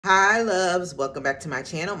Hi loves, welcome back to my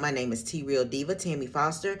channel. My name is Terrelldiva-Tammy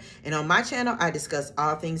Foster, and on my channel I discuss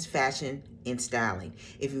all things fashion and styling.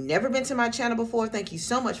 If you've never been to my channel before, thank you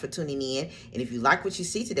so much for tuning in. And if you like what you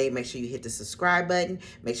see today, make sure you hit the subscribe button,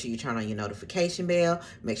 make sure you turn on your notification bell,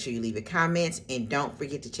 make sure you leave your comments, and don't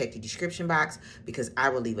forget to check the description box because I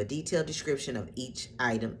will leave a detailed description of each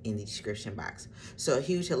item in the description box. So a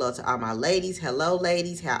huge hello to all my ladies. Hello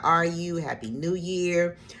ladies, how are you? Happy New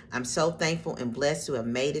Year. I'm so thankful and blessed to have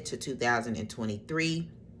made it to 2023.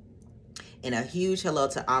 And a huge hello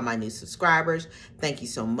to all my new subscribers. Thank you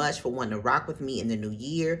so much for wanting to rock with me in the new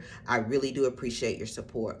year. I really do appreciate your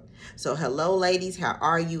support. So hello ladies, how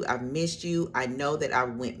are you? I've missed you. I know that I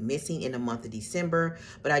went missing in the month of December,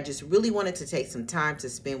 but I just really wanted to take some time to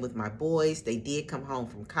spend with my boys. They did come home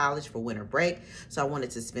from college for winter break, so I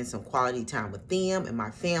wanted to spend some quality time with them and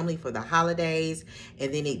my family for the holidays.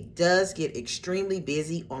 And then it does get extremely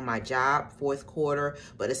busy on my job, fourth quarter,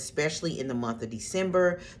 but especially in the month of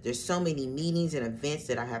December. There's so many meetings and events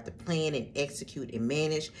that I have to plan and execute and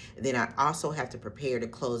manage. And then I also have to prepare to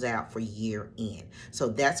close out for year end. So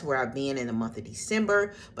that's where I've been in the month of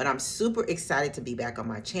December, but I'm super excited to be back on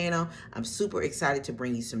my channel. I'm super excited to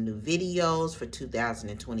bring you some new videos for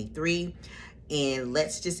 2023. And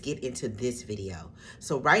let's just get into this video.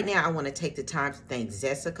 So right now, I want to take the time to thank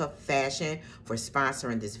Zesica Fashion for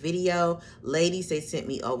sponsoring this video. Ladies, they sent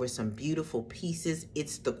me over some beautiful pieces.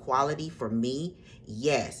 It's the quality for me.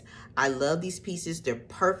 Yes, I love these pieces. They're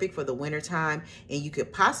perfect for the winter time, and you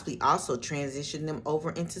could possibly also transition them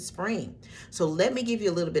over into spring. So let me give you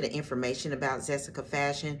a little bit of information about Zesica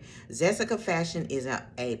Fashion. Zesica Fashion is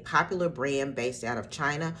a popular brand based out of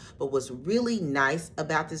China, but what's really nice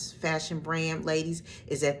about this fashion brand, ladies,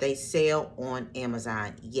 is that they sell on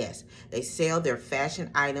Amazon. Yes, they sell their fashion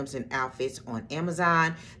items and outfits on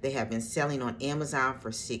Amazon. They have been selling on Amazon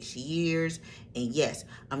for 6 years. And yes,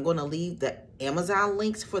 I'm going to leave the Amazon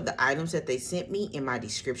links for the items that they sent me in my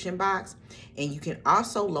description box. And you can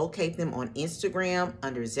also locate them on Instagram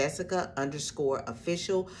under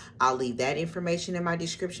Zesica_official. I'll leave that information in my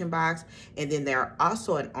description box. And then they're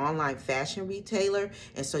also an online fashion retailer.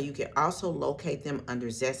 And so you can also locate them under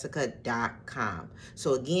Zesica.com.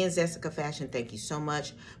 So again, Zesica Fashion, thank you so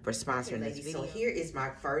much for sponsoring this video. So here is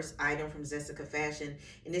my first item from Zesica Fashion.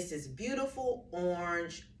 And this is beautiful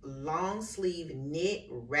orange long sleeve knit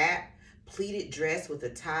wrap pleated dress with a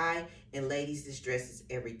tie. And ladies, this dress is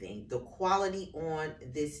everything. The quality on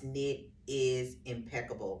this knit is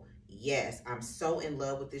impeccable. Yes, I'm so in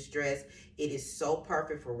love with this dress. It is so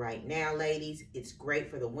perfect for right now, ladies. It's great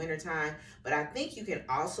for the winter time, but I think you can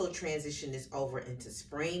also transition this over into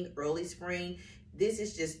spring, early spring. This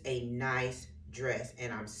is just a nice dress,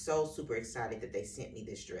 and I'm so super excited that they sent me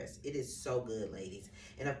this dress. It is so good, ladies.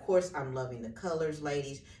 And of course, I'm loving the colors,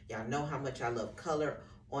 ladies. Y'all know how much I love color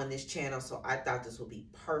on this channel, so I thought this would be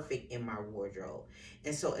perfect in my wardrobe.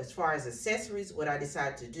 And so as far as accessories, what I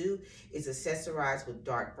decided to do is accessorize with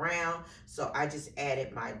dark brown. So I just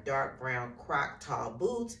added my dark brown Croc tall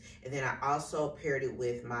boots, and then I also paired it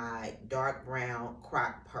with my dark brown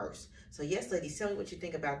Croc purse. So yes, ladies, tell me what you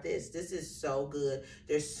think about this. This is so good.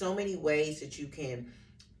 There's so many ways that you can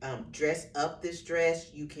dress up this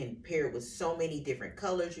dress. You can pair it with so many different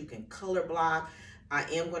colors. You can color block. I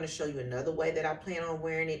am going to show you another way that I plan on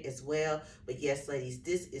wearing it as well. But yes, ladies,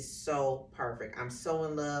 this is so perfect. I'm so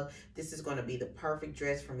in love. This is going to be the perfect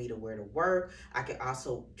dress for me to wear to work. I could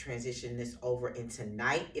also transition this over into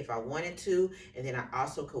night if I wanted to. And then I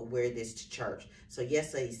also could wear this to church. So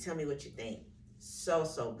yes, ladies, tell me what you think. So,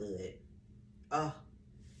 so good. Oh,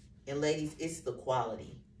 and ladies, it's the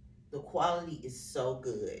quality. The quality is so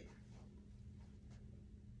good.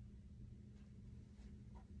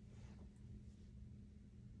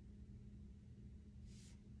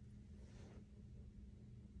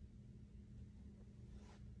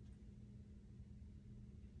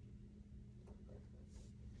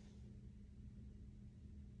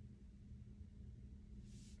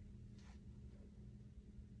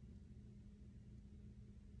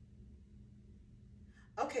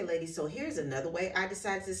 Okay, ladies, so here's another way I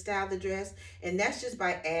decided to style the dress, and that's just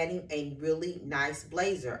by adding a really nice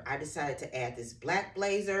blazer. I decided to add this black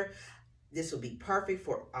blazer. This will be perfect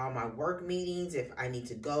for all my work meetings. If I need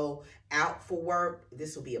to go out for work,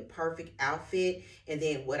 this will be a perfect outfit. And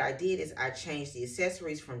then what I did is I changed the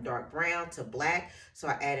accessories from dark brown to black. So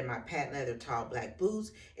I added my patent leather tall black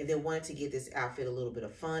boots, and then wanted to give this outfit a little bit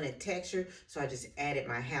of fun and texture. So I just added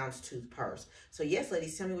my Houndstooth Purse. So yes,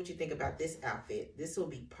 ladies, tell me what you think about this outfit. This will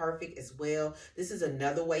be perfect as well. This is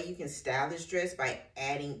another way you can style this dress by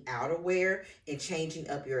adding outerwear and changing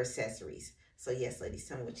up your accessories. So yes, ladies,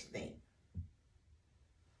 tell me what you think.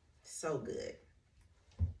 So good.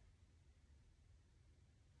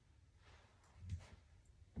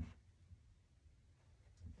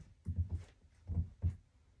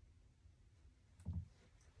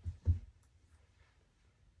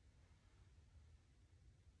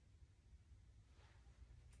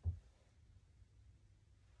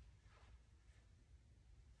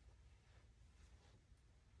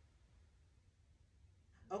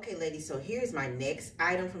 Okay, ladies, so here's my next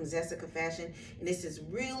item from Zesica Fashion, and this is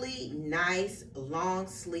really nice long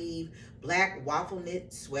sleeve black waffle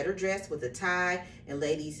knit sweater dress with a tie. And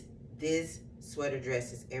ladies, this sweater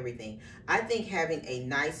dress is everything. I think having a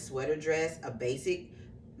nice sweater dress, a basic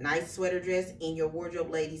nice sweater dress in your wardrobe,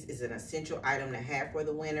 ladies, is an essential item to have for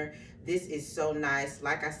the winter. This is so nice.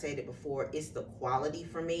 Like I stated before, it's the quality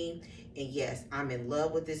for me. And yes, I'm in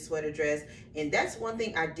love with this sweater dress. And that's one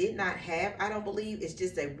thing I did not have, I don't believe. It's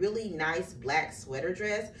just a really nice black sweater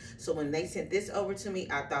dress. So when they sent this over to me,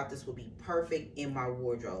 I thought this would be perfect in my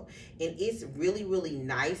wardrobe. And it's really, really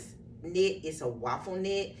nice knit. It's a waffle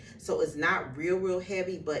knit, so it's not real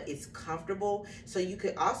heavy, but it's comfortable. So you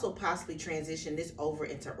could also possibly transition this over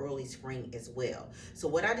into early spring as well. So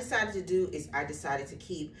what I decided to do is I decided to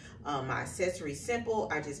keep my accessories simple.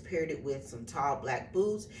 I just paired it with some tall black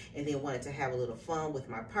boots, and then wanted to have a little fun with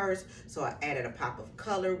my purse, so I added a pop of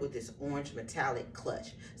color with this orange metallic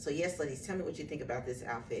clutch. So yes, ladies, tell me what you think about this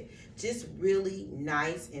outfit. Just really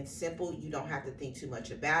nice and simple. You don't have to think too much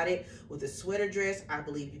about it. With a sweater dress, I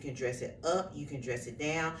believe you can dress it up, you can dress it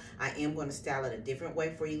down. I am going to style it a different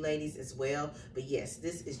way for you ladies as well. But yes,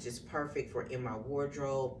 this is just perfect for in my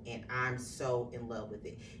wardrobe, and I'm so in love with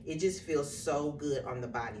it. It just feels so good on the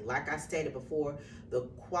body. Like I stated before, the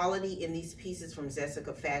quality in these pieces from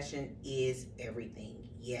Zesica Fashion is everything.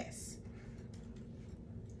 Yes.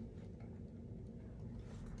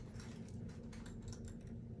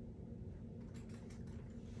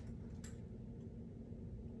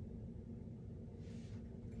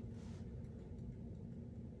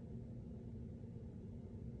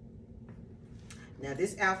 Now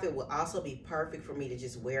this outfit will also be perfect for me to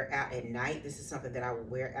just wear out at night. This is something that I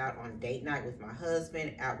would wear out on date night with my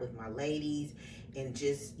husband, out with my ladies, and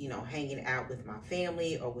just, you know, hanging out with my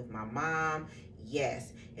family or with my mom.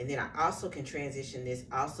 Yes. And then I also can transition this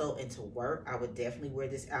also into work. I would definitely wear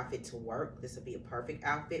this outfit to work. This would be a perfect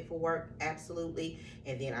outfit for work, absolutely.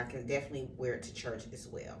 And then I can definitely wear it to church as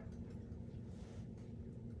well.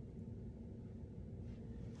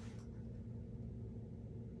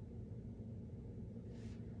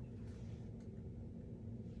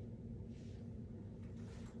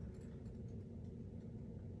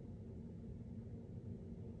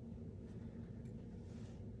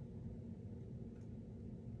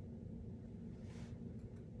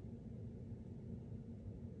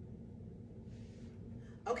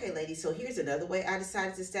 Okay, ladies, so here's another way I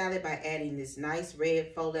decided to style it, by adding this nice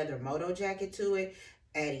red faux leather moto jacket to it,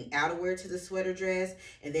 adding outerwear to the sweater dress,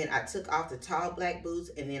 and then I took off the tall black boots,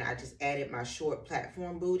 and then I just added my short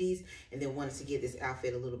platform booties, and then wanted to give this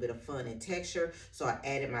outfit a little bit of fun and texture, so I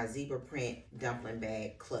added my zebra print dumpling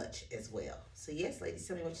bag clutch as well. So yes, ladies,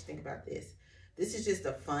 tell me what you think about this. This is just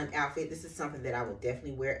a fun outfit. This is something that I would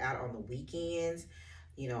definitely wear out on the weekends,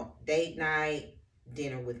 you know, date night,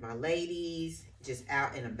 dinner with my ladies, just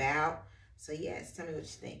out and about. So yes, tell me what you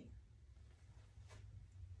think.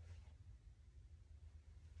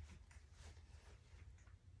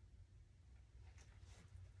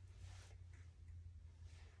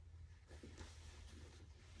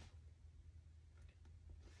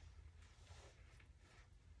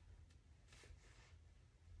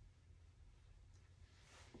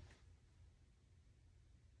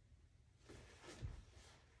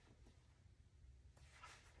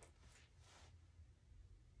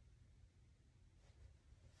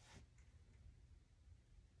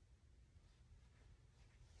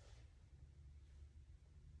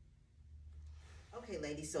 Okay,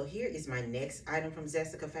 ladies, so here is my next item from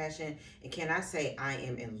Zesica Fashion. And can I say I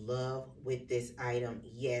am in love with this item?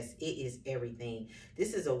 Yes, it is everything.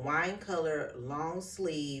 This is a wine color, long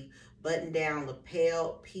sleeve, button down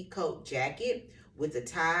lapel peacoat jacket with a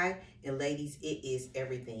tie. And ladies, it is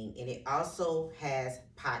everything. And it also has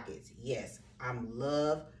pockets. Yes, I'm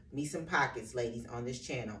love me some pockets, ladies, on this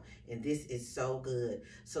channel, and this is so good.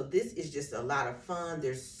 So this is just a lot of fun.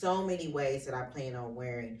 There's so many ways that I plan on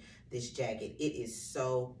wearing this jacket. It is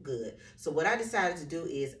so good. So what I decided to do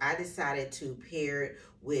is I decided to pair it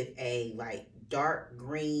with a like dark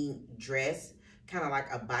green dress, kind of like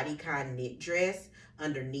a bodycon knit dress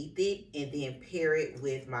underneath it, and then pair it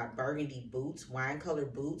with my burgundy boots, wine color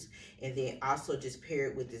boots, and then also just pair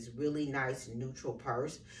it with this really nice neutral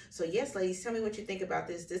purse. So yes, ladies, tell me what you think about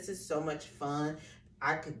this. This is so much fun.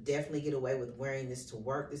 I could definitely get away with wearing this to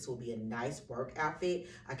work. This will be a nice work outfit.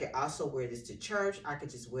 I could also wear this to church. I could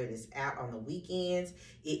just wear this out on the weekends.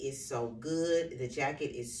 It is so good. The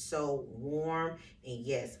jacket is so warm. And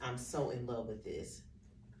yes, I'm so in love with this.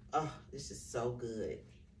 Oh, this is so good.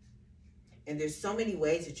 And there's so many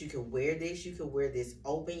ways that you can wear this. You can wear this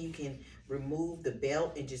open. You can remove the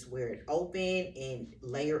belt and just wear it open and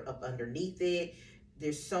layer up underneath it.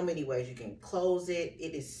 There's so many ways you can close it.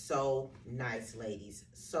 It is so nice, ladies.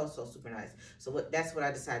 So super nice. So that's what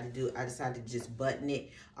I decided to do. I decided to just button it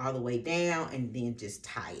all the way down and then just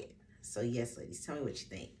tie it. So yes, ladies, tell me what you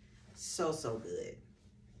think. So good.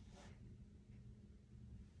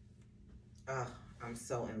 Oh, I'm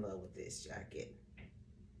so in love with this jacket.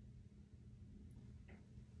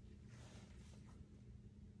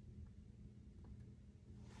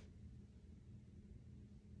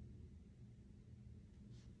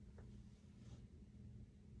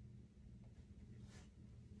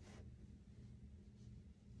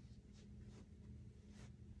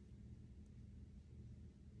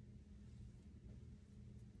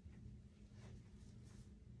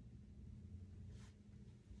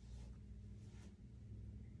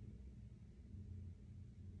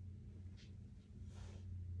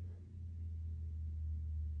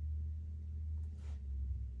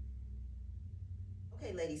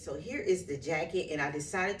 Okay, ladies, so here is the jacket, and I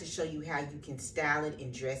decided to show you how you can style it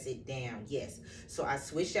and dress it down. Yes, so I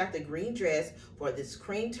switched out the green dress for this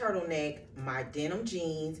cream turtleneck, my denim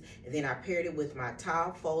jeans, and then I paired it with my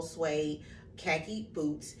tall faux suede khaki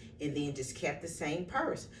boots, and then just kept the same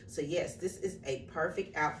purse. So yes, this is a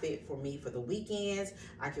perfect outfit for me for the weekends.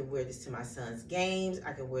 I can wear this to my son's games.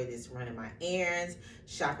 I can wear this running my errands,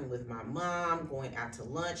 shopping with my mom, going out to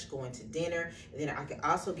lunch, going to dinner. And then I can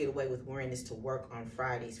also get away with wearing this to work on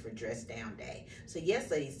Fridays for dress down day. So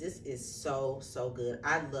yes, ladies, this is so good.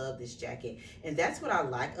 I love this jacket. And that's what I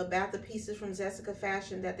like about the pieces from Zesica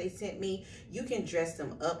Fashion that they sent me. You can dress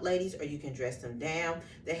them up, ladies, or you can dress them down.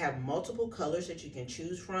 They have multiple colors that you can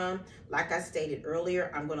choose from. Like I stated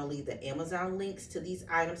earlier, I'm going to leave the Amazon links to these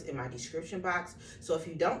items in my description box. So if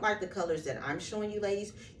you don't like the colors that I'm showing you,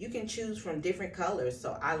 ladies, you can choose from different colors.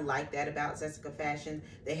 So I like that about Zesica Fashion.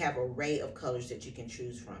 They have an array of colors that you can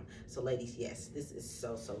choose from. So ladies, yes, this is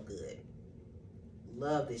so good.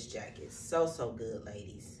 Love this jacket. So good,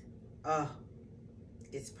 ladies. Oh,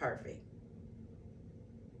 it's perfect.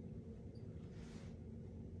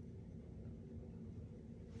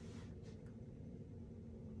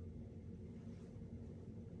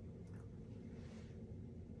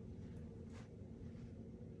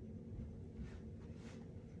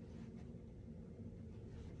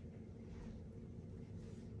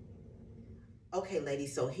 Okay,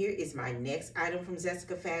 ladies, so here is my next item from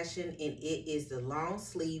Zesica Fashion, and it is the long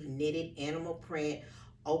sleeve knitted animal print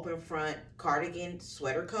open front cardigan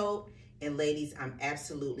sweater coat. And ladies, I'm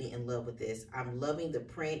absolutely in love with this. I'm loving the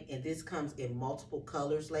print, and this comes in multiple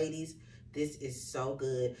colors, ladies. This is so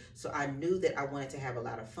good. So I knew that I wanted to have a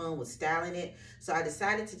lot of fun with styling it. So I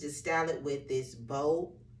decided to just style it with this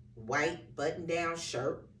bow white button-down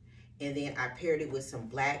shirt. And then I paired it with some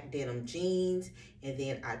black denim jeans, and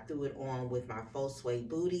then I threw it on with my Faux Suede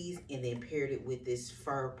Booties, and then paired it with this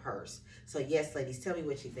fur purse. So yes, ladies, tell me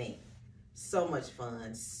what you think. So much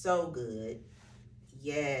fun, so good.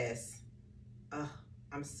 Yes.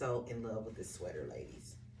 I'm so in love with this sweater,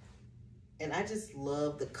 ladies. And I just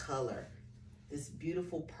love the color. This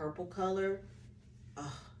beautiful purple color.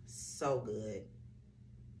 Oh, so good.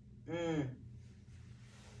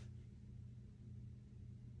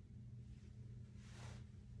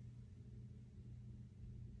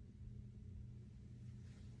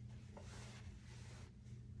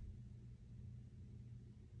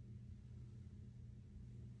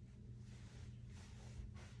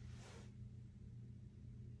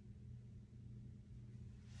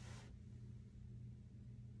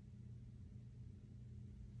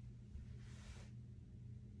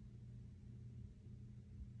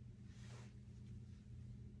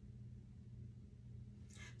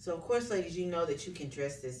 So of course, ladies, you know that you can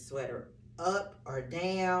dress this sweater up or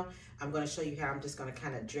down. I'm going to show you how I'm just going to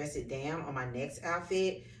kind of dress it down on my next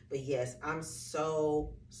outfit. But yes, I'm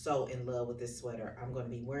so in love with this sweater. I'm going to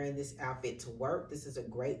be wearing this outfit to work. This is a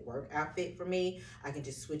great work outfit for me. I can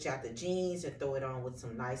just switch out the jeans and throw it on with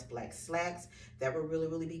some nice black slacks. That would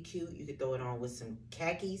really be cute. You could throw it on with some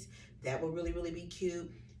khakis. That would really be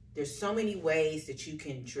cute. There's so many ways that you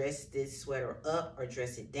can dress this sweater up or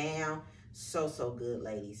dress it down. So good,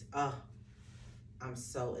 ladies. Oh, I'm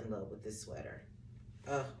so in love with this sweater.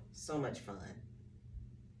 Oh, so much fun.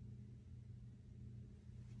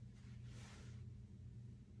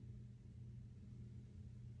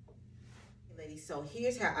 Ladies, so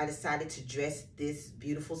here's how I decided to dress this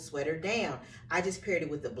beautiful sweater down. I just paired it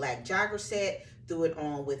with the black jogger set, threw it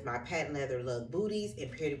on with my patent leather lug booties, and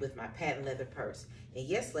paired it with my patent leather purse. And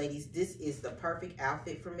yes, ladies, this is the perfect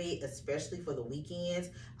outfit for me, especially for the weekends.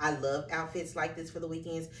 I love outfits like this for the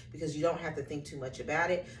weekends because you don't have to think too much about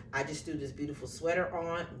it. I just threw this beautiful sweater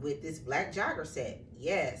on with this black jogger set.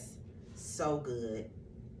 Yes, so good.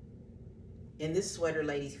 And this sweater,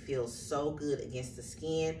 ladies, feels so good against the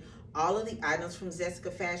skin. All of the items from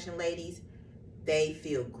Zesica Fashion, ladies, they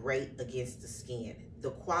feel great against the skin.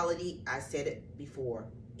 The quality, I said it before,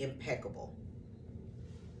 impeccable.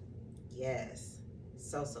 Yes,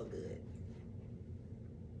 so, so good.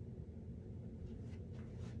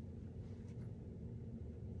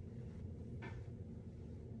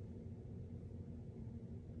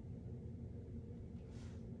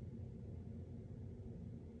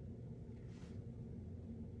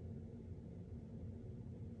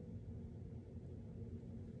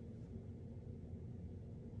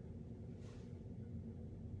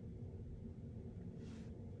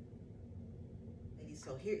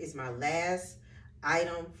 So here is my last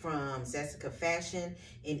item from Zesica Fashion,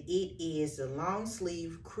 and it is the long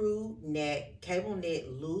sleeve crew neck cable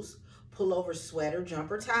knit loose pullover sweater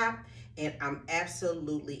jumper top, and I'm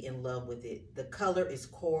absolutely in love with it. The color is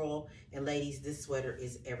coral, and ladies, this sweater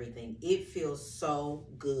is everything. It feels so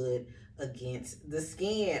good against the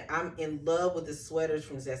skin. I'm in love with the sweaters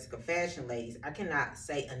from Zesica Fashion, ladies. I cannot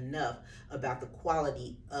say enough about the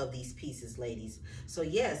quality of these pieces, ladies. So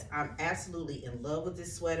yes, I'm absolutely in love with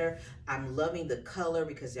this sweater. I'm loving the color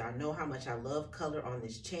because y'all know how much I love color on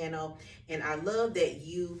this channel. And I love that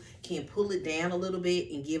you can pull it down a little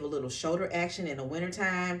bit and give a little shoulder action in the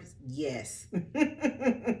wintertime. Yes.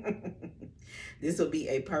 This will be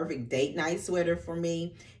a perfect date night sweater for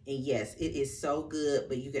me. And yes, it is so good,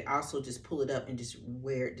 but you can also just pull it up and just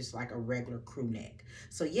wear it just like a regular crew neck.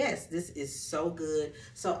 So yes, this is so good.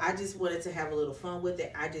 So I just wanted to have a little fun with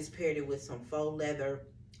it. I just paired it with some faux leather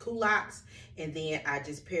culottes, and then I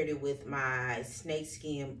just paired it with my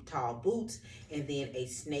snakeskin tall boots, and then a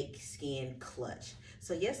snakeskin clutch.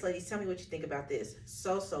 So yes, ladies, tell me what you think about this.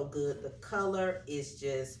 So, so good. The color is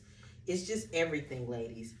just, it's just everything,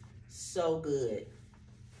 ladies. So good.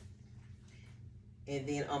 And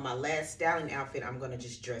then on my last styling outfit, I'm going to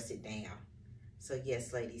just dress it down. So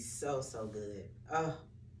yes, ladies, so, so good. Oh,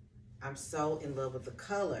 I'm so in love with the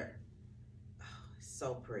color. Oh,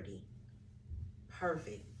 so pretty.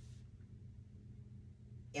 Perfect.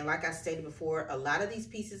 And like I stated before, a lot of these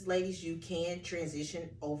pieces, ladies, you can transition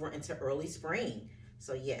over into early spring.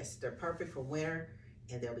 So yes, they're perfect for winter,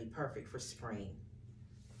 and they'll be perfect for spring.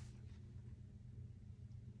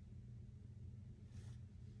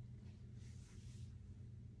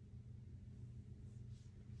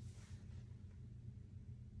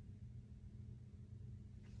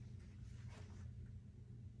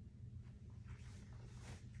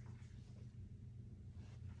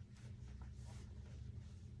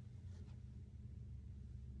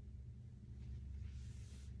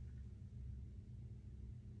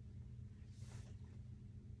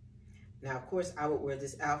 Now, of course, I would wear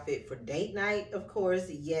this outfit for date night, of course,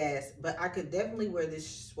 yes. But I could definitely wear this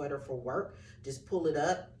sweater for work. Just pull it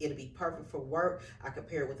up. It'll be perfect for work. I could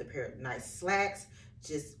pair it with a pair of nice slacks.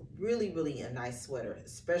 Just really, really a nice sweater,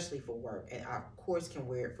 especially for work. And I, of course, can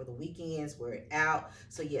wear it for the weekends, wear it out.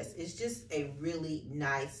 So, yes, it's just a really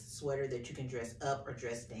nice sweater that you can dress up or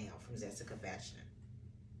dress down from Zesica Fashion.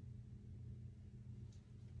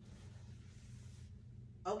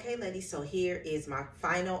 Okay, ladies, so here is my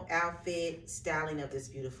final outfit styling of this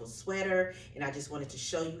beautiful sweater, and I just wanted to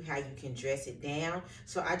show you how you can dress it down.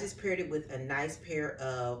 So I just paired it with a nice pair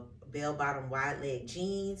of bell-bottom wide-leg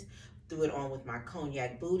jeans, threw it on with my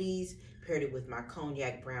cognac booties, paired it with my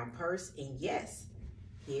cognac brown purse, and yes,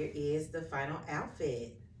 here is the final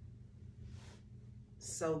outfit.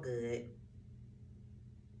 So good.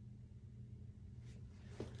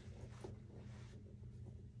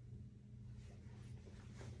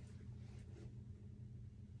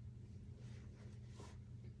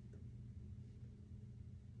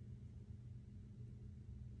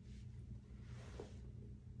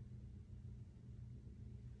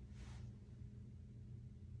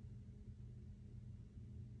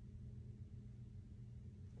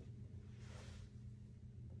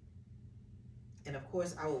 And of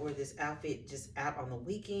course, I would wear this outfit just out on the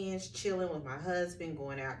weekends, chilling with my husband,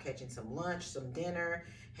 going out, catching some lunch, some dinner,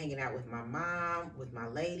 hanging out with my mom, with my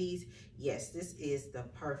ladies. Yes, this is the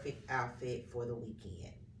perfect outfit for the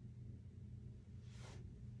weekend.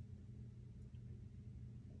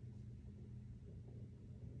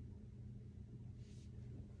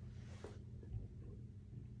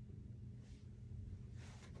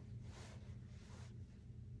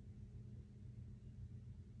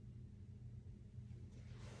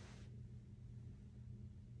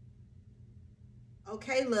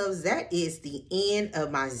 Okay, loves, that is the end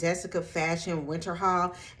of my Zesica fashion winter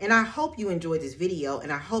haul, and I hope you enjoyed this video,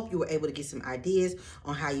 and I hope you were able to get some ideas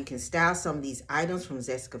on how you can style some of these items from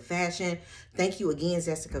Zesica Fashion. Thank you again,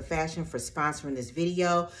 Zesica Fashion, for sponsoring this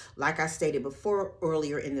video. Like I stated before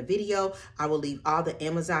earlier in the video, I will leave all the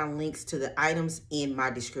Amazon links to the items in my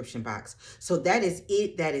description box. So that is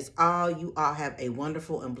it. That is all. You all have a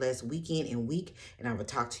wonderful and blessed weekend and week, and I will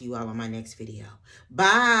talk to you all on my next video.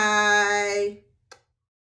 Bye.